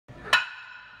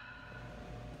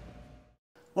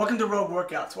Welcome to Rogue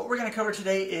Workouts. What we're going to cover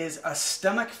today is a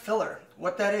stomach filler.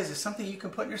 What that is something you can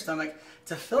put in your stomach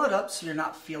to fill it up so you're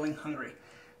not feeling hungry.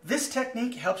 This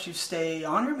technique helps you stay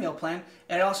on your meal plan,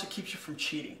 and it also keeps you from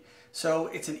cheating. So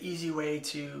it's an easy way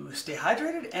to stay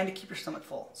hydrated and to keep your stomach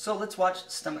full. So let's watch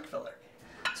stomach filler.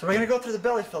 So we're going to go through the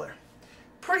belly filler.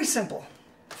 Pretty simple.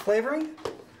 Flavoring,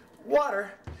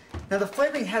 water. Now the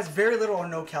flavoring has very little or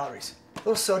no calories. A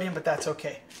little sodium, but that's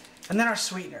okay. And then our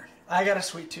sweetener. I got a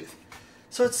sweet tooth.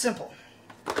 So it's simple.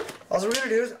 All we're going to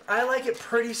do is, I like it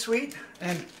pretty sweet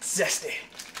and zesty.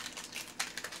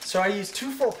 So I use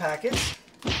 2 full packets.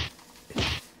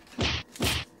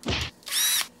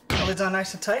 The lid's on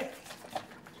nice and tight.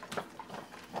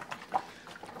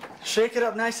 Shake it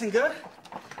up nice and good.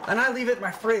 And I leave it in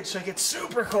my fridge so it gets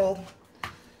super cold.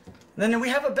 And then we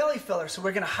have a belly filler. So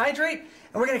we're going to hydrate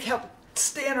and we're going to help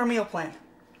stay on our meal plan.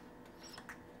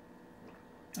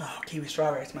 Oh, kiwi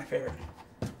strawberry, it's my favorite.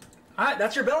 Alright,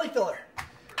 that's your belly filler.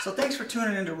 So thanks for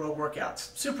tuning into Rogue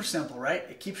Workouts. Super simple, right?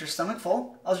 It keeps your stomach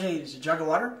full. All you need is a jug of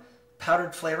water,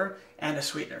 powdered flavor, and a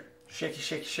sweetener. Shaky,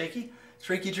 shaky, shaky.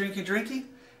 Drinky, drinky, drinky.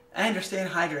 And you're staying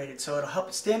hydrated. So it'll help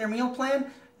you stay on your meal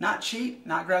plan, not cheat,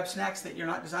 not grab snacks that you're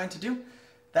not designed to do.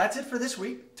 That's it for this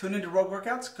week. Tune into Rogue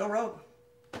Workouts. Go Rogue.